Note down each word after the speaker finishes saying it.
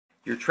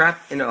You're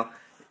trapped in a.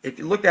 If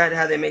you look at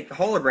how they make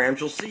holograms,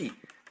 you'll see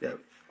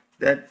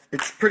that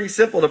it's pretty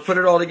simple to put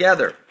it all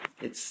together.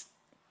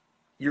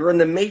 You're in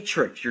the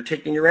matrix. You're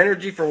taking your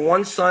energy from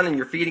one sun and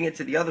you're feeding it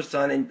to the other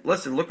sun. And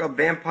listen, look up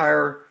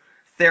vampire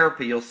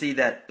therapy. You'll see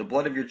that the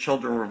blood of your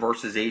children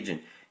reverses aging.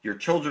 Your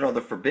children are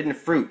the forbidden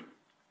fruit.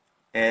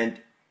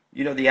 And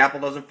you know the apple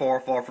doesn't fall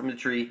far from the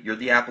tree. You're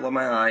the apple of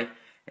my eye.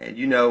 And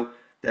you know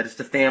that it's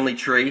the family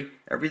tree.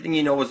 Everything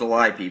you know is a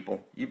lie,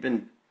 people. You've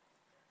been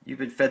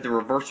fed the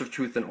reverse of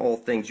truth in all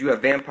things. You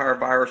have vampire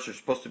virus. You're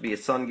supposed to be a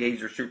sun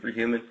gazer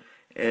superhuman.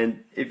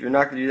 And if you're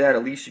not going to do that,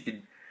 at least you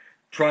could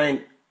try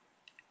and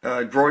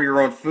grow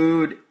your own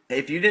food.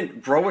 If you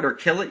didn't grow it or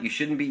kill it, you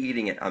shouldn't be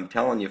eating it. I'm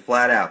telling you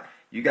flat out.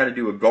 You got to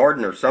do a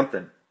garden or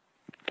something.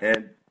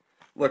 And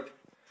look,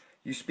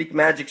 you speak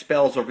magic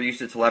spells over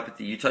use of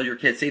telepathy. You tell your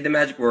kids, say the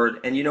magic word,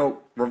 and you know,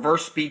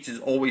 reverse speech is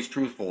always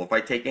truthful. If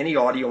I take any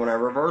audio and I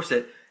reverse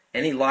it,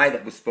 any lie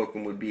that was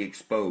spoken would be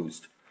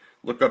exposed.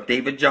 Look up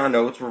David John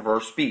Oates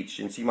reverse speech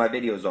and see my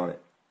videos on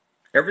it.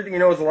 Everything you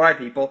know is a lie,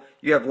 people.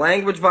 You have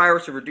language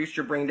virus to reduce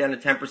your brain down to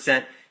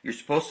 10%. You're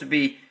supposed to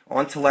be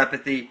on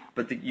telepathy,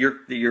 but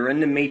you're in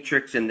the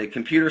matrix and the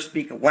computer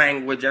speak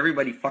language.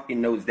 Everybody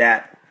fucking knows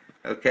that.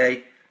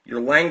 Okay?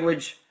 Your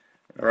language,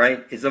 all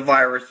right, is a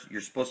virus. You're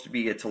supposed to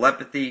be a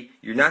telepathy.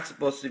 You're not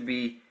supposed to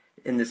be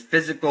in this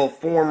physical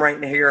form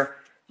right here.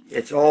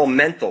 It's all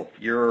mental.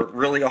 You're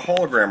really a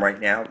hologram right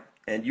now,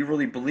 and you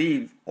really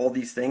believe all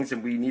these things,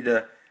 and we need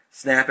to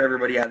snap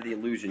everybody out of the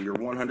illusion. You're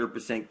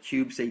 100%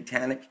 cube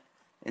satanic,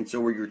 and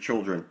so are your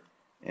children.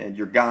 And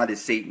your God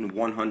is Satan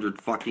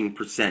 100 fucking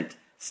percent.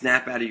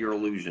 Snap out of your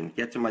illusion.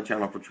 Get to my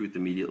channel for truth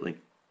immediately.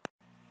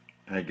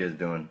 How you guys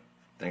doing?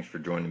 Thanks for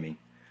joining me.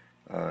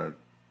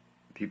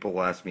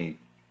 People ask me,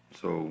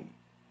 so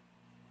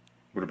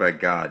what about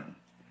God?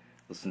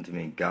 Listen to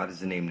me. God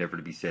is a name never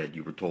to be said.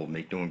 You were told,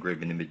 make no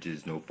engraven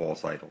images, no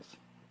false idols.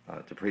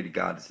 To pray to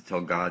God is to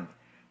tell God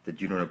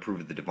that you don't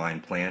approve of the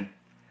divine plan.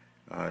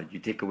 You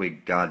take away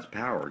God's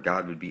power.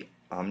 God would be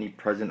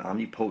omnipresent,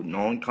 omnipotent,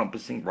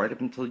 all-encompassing right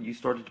up until you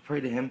started to pray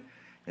to him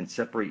and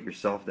separate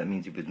yourself. That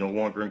means he was no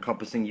longer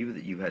encompassing you,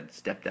 that you had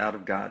stepped out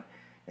of God,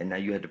 and now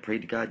you had to pray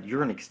to God.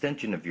 You're an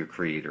extension of your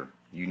Creator.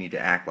 You need to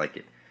act like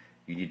it.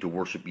 You need to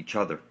worship each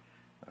other.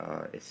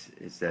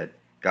 It's that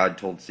God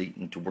told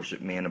Satan to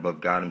worship man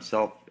above God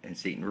himself, and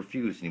Satan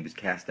refused, and he was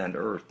cast down to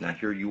earth. Now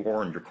here you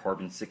are in your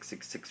carbon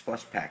 666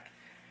 flesh pack.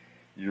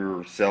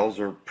 Your cells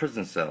are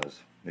prison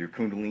cells. Your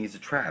kundalini is a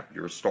trap.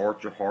 You're a star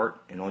at your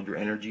heart, and all your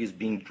energy is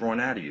being drawn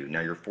out of you.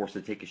 Now you're forced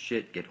to take a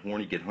shit, get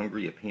horny, get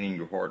hungry, a pain in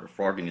your heart, a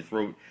frog in your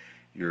throat.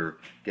 You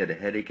get a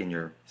headache, and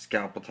your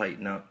scalp will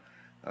tighten up.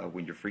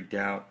 When you're freaked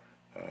out,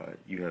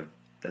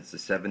 that's the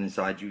 7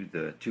 inside you.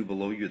 The 2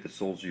 below you are the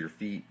soles of your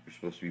feet. You're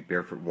supposed to be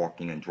barefoot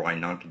walking on dry,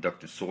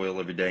 non-conductive soil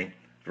every day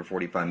for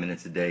 45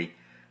 minutes a day.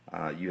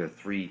 You have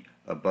 3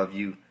 above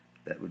you.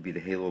 That would be the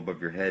halo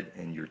above your head,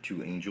 and your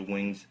 2 angel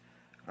wings.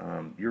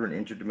 You're an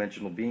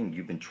interdimensional being.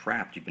 You've been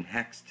trapped. You've been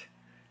hexed.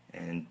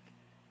 And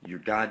your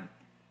God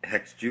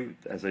hexed you,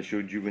 as I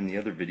showed you in the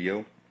other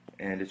video.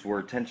 And it's where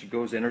attention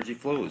goes, energy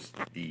flows.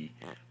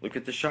 Look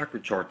at the chakra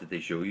chart that they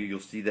show you. You'll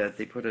see that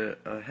they put a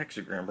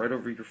hexagram right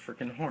over your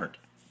freaking heart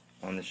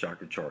on the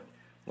chakra chart.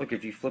 Look,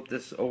 if you flip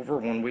this over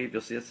one wave,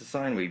 you'll see that's a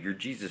sine wave. You're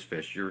Jesus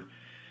fish. You're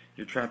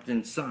trapped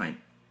in sine.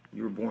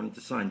 You were born into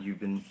sine. You've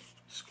been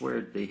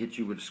squared. They hit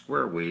you with a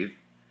square wave.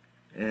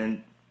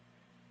 And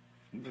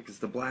look, it's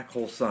the black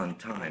hole sun,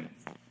 time.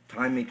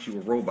 Time makes you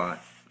a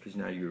robot because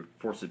now you're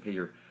forced to pay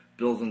your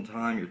bills on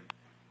time, you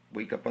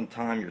wake up on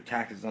time, your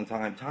taxes on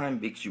time. Time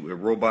makes you a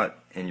robot,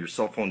 and your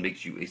cell phone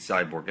makes you a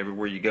cyborg.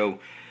 Everywhere you go,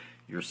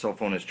 your cell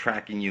phone is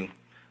tracking you.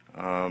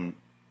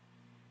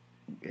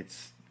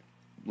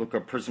 Look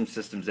up Prism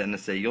Systems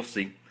NSA, you'll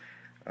see.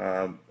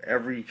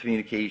 Every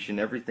communication,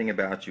 everything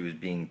about you is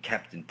being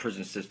kept in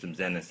Prism Systems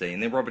NSA,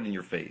 and they rub it in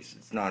your face.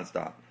 It's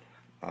nonstop.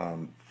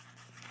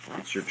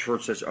 It's your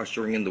church that's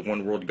ushering in the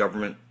one world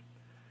government.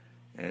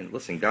 And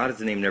listen, God is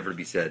a name never to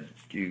be said.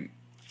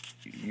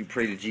 You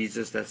pray to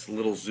Jesus, that's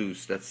little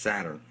Zeus, that's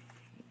Saturn.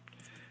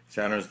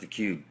 Saturn is the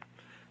cube.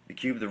 The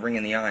cube, the ring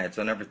in the eye, it's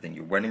on everything.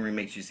 Your wedding ring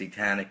makes you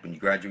satanic. When you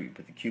graduate, you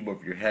put the cube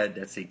over your head,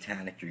 that's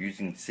satanic. You're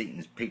using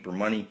Satan's paper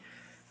money.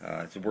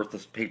 It's a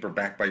worthless paper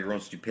backed by your own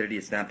stupidity.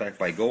 It's not backed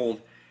by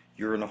gold.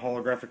 You're in a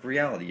holographic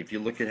reality. If you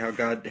look at how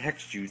God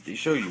hexed you, they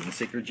show you in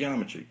sacred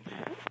geometry.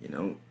 You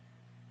know,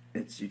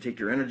 you take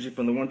your energy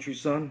from the one true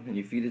sun and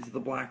you feed it to the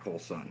black hole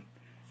sun.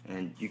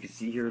 And you can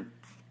see here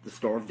the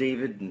Star of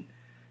David and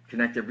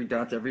connect every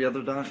dot to every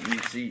other dot, and you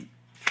see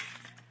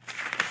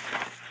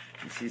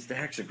it's the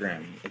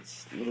hexagram.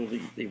 It's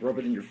literally, they rub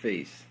it in your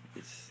face.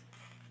 It's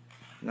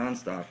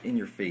nonstop in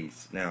your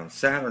face. Now,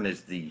 Saturn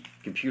is the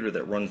computer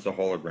that runs the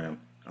hologram.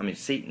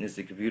 Satan is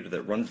the computer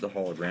that runs the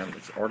hologram.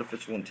 It's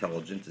artificial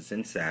intelligence. It's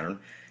in Saturn,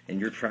 and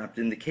you're trapped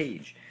in the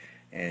cage.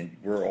 And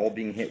we're all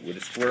being hit with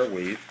a square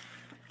wave,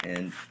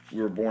 and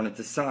we were born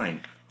into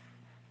sine.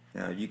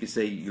 Now, you could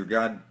say your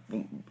God,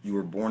 you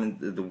were born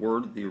in the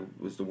Word,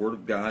 was the Word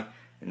of God,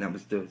 and that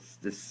was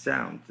this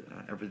sound,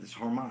 this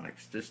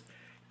harmonics. Just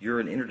You're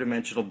an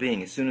interdimensional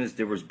being. As soon as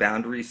there was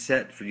boundaries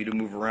set for you to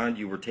move around,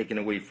 you were taken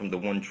away from the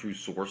one true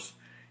source,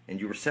 and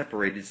you were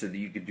separated so that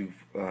you could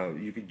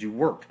do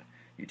work.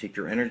 You take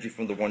your energy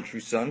from the one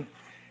true sun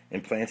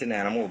and plant an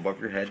animal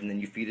above your head, and then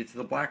you feed it to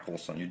the black hole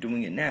sun. You're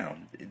doing it now.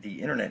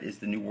 The internet is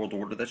the new world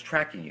order that's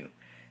tracking you,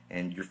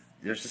 and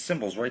there's the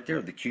symbols right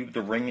there: the cube,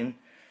 the ring,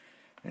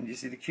 and you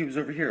see the cubes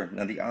over here.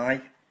 Now the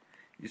eye,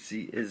 you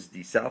see, is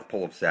the south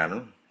pole of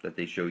Saturn that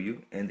they show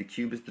you, and the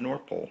cube is the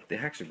north pole, the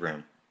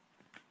hexagram,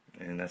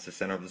 and that's the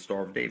center of the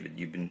Star of David.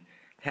 You've been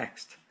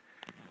hexed,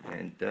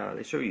 and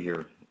they show you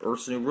here,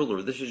 Earth's new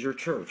ruler. This is your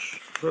church.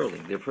 Clearly,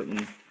 they're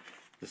putting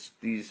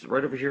these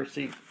right over here.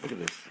 See, look at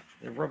this.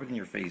 They're rubbing in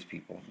your face,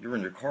 people. You're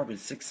in your carbon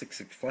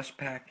 666 flesh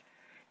pack.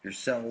 Your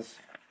cells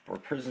are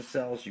prison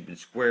cells. You've been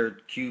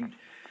squared, cubed,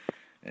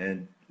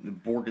 and the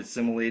Borg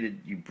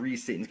assimilated. You breathe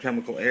Satan's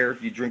chemical air.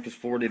 You drink his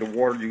fluoridated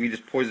water. You eat his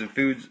poison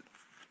foods.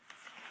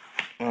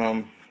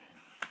 You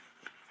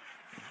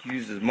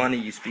use his money.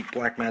 You speak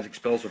black magic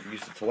spells with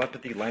use of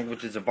telepathy.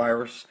 Language is a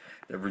virus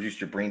that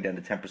reduced your brain down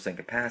to 10%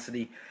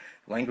 capacity.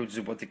 Language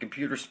is what the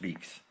computer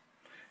speaks.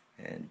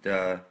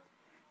 And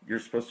you're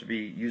supposed to be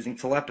using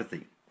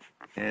telepathy.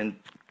 And,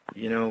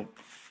 you know,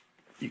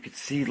 you could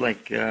see,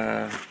 like,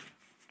 on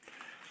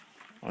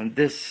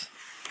this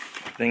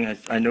thing,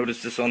 I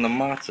noticed this on the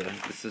matzah.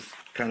 This is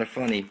kind of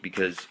funny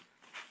because,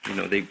 you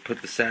know, they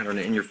put the Saturn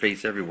in your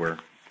face everywhere.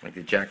 Like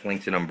the Jack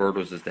Links and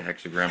Umberto's is the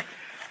hexagram.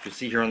 You'll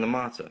see here on the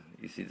matzah.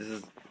 You see, this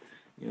is,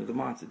 you know, the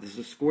matzah. This is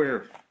a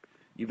square.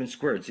 You've been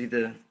squared. See,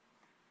 they're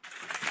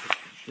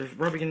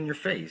rubbing it in your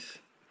face.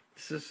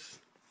 This is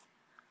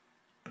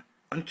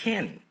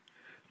uncanny.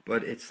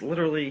 But it's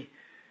literally,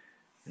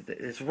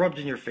 it's rubbed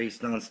in your face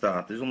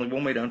nonstop. There's only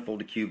one way to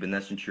unfold a cube, and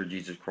that's into your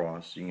Jesus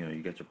cross. You know,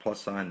 you got your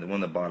plus sign, the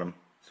one at the bottom.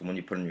 So when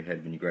you put on your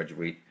head when you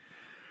graduate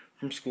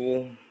from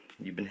school,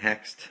 you've been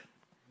hexed.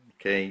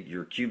 Okay,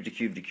 you're cube to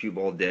cube to cube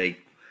all day.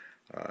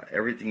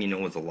 Everything you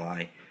know is a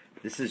lie.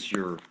 This is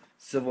your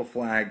civil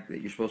flag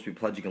that you're supposed to be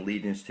pledging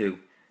allegiance to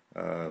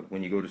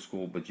when you go to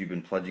school, but you've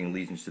been pledging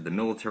allegiance to the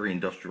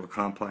military-industrial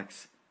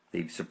complex.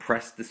 They've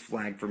suppressed this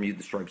flag from you,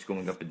 the stripes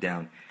going up and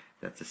down.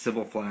 That's a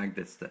civil flag.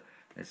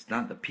 That's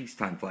not the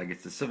peacetime flag.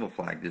 It's the civil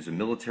flag. There's a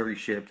military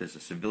ship. There's a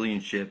civilian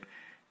ship.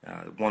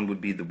 One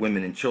would be the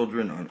women and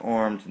children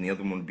unarmed, and the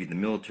other one would be the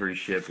military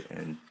ship.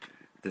 And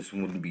this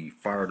one would be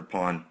fired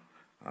upon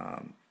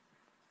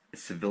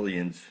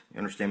civilians. You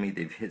understand me?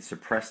 They've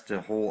suppressed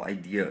the whole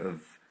idea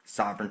of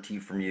sovereignty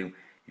from you.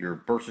 Your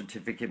birth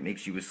certificate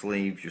makes you a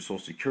slave. Your social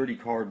security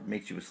card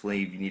makes you a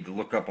slave. You need to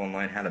look up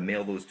online how to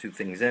mail those two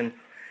things in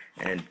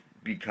and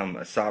become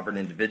a sovereign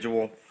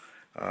individual.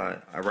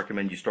 I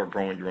recommend you start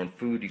growing your own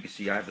food. You can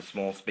see I have a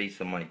small space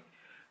on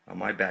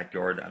my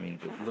backyard. I mean,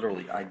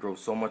 literally, I grow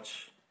so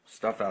much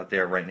stuff out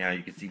there right now.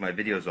 You can see my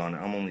videos on it.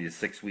 I'm only a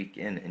 6 week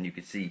in, and you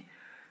can see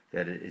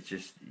that it's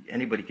just,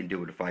 anybody can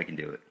do it if I can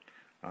do it.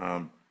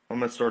 I'm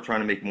going to start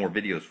trying to make more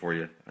videos for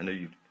you. I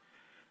know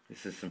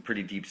this is some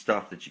pretty deep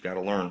stuff that you got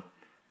to learn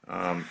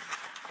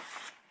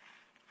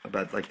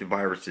about, like the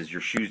viruses.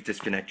 Your shoes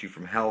disconnect you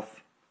from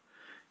health.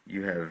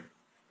 You have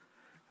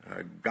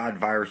God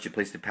virus. You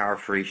place the power of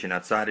creation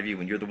outside of you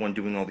when you're the one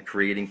doing all the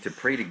creating. To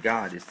pray to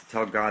God is to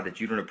tell God that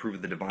you don't approve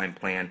of the divine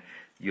plan.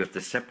 You have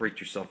to separate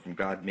yourself from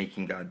God,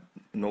 making God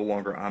no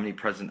longer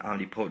omnipresent,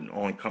 omnipotent,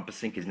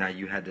 all-encompassing, because now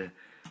you had to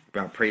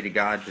pray to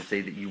God to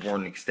say that you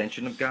weren't an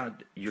extension of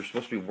God. You're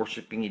supposed to be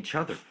worshiping each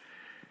other.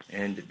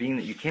 And being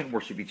that you can't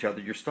worship each other,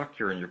 you're stuck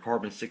here in your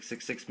carbon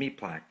 666 meat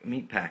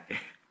pack.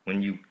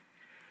 When you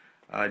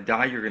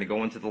die, you're going to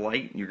go into the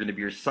light, and you're going to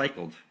be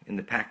recycled in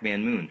the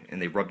Pac-Man moon,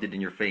 and they rubbed it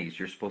in your face.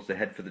 You're supposed to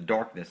head for the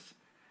darkness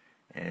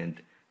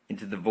and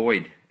into the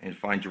void and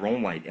find your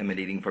own light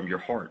emanating from your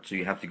heart. So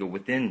you have to go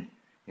within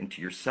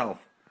into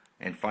yourself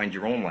and find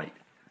your own light.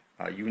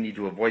 You need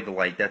to avoid the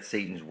light. That's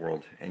Satan's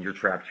world, and you're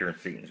trapped here in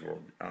Satan's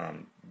world.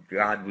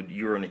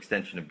 You're an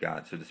extension of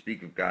God. So to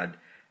speak of God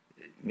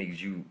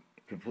makes you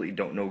completely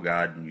don't know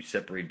God, and you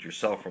separated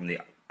yourself from the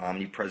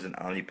omnipresent,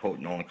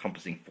 omnipotent,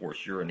 all-encompassing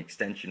force. You're an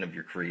extension of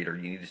your Creator.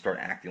 You need to start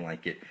acting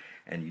like it,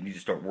 and you need to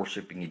start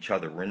worshiping each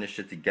other. We're in this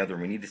shit together,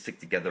 and we need to stick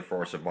together for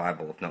our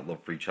survival, if not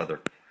love for each other.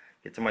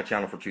 Get to my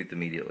channel for truth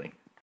immediately.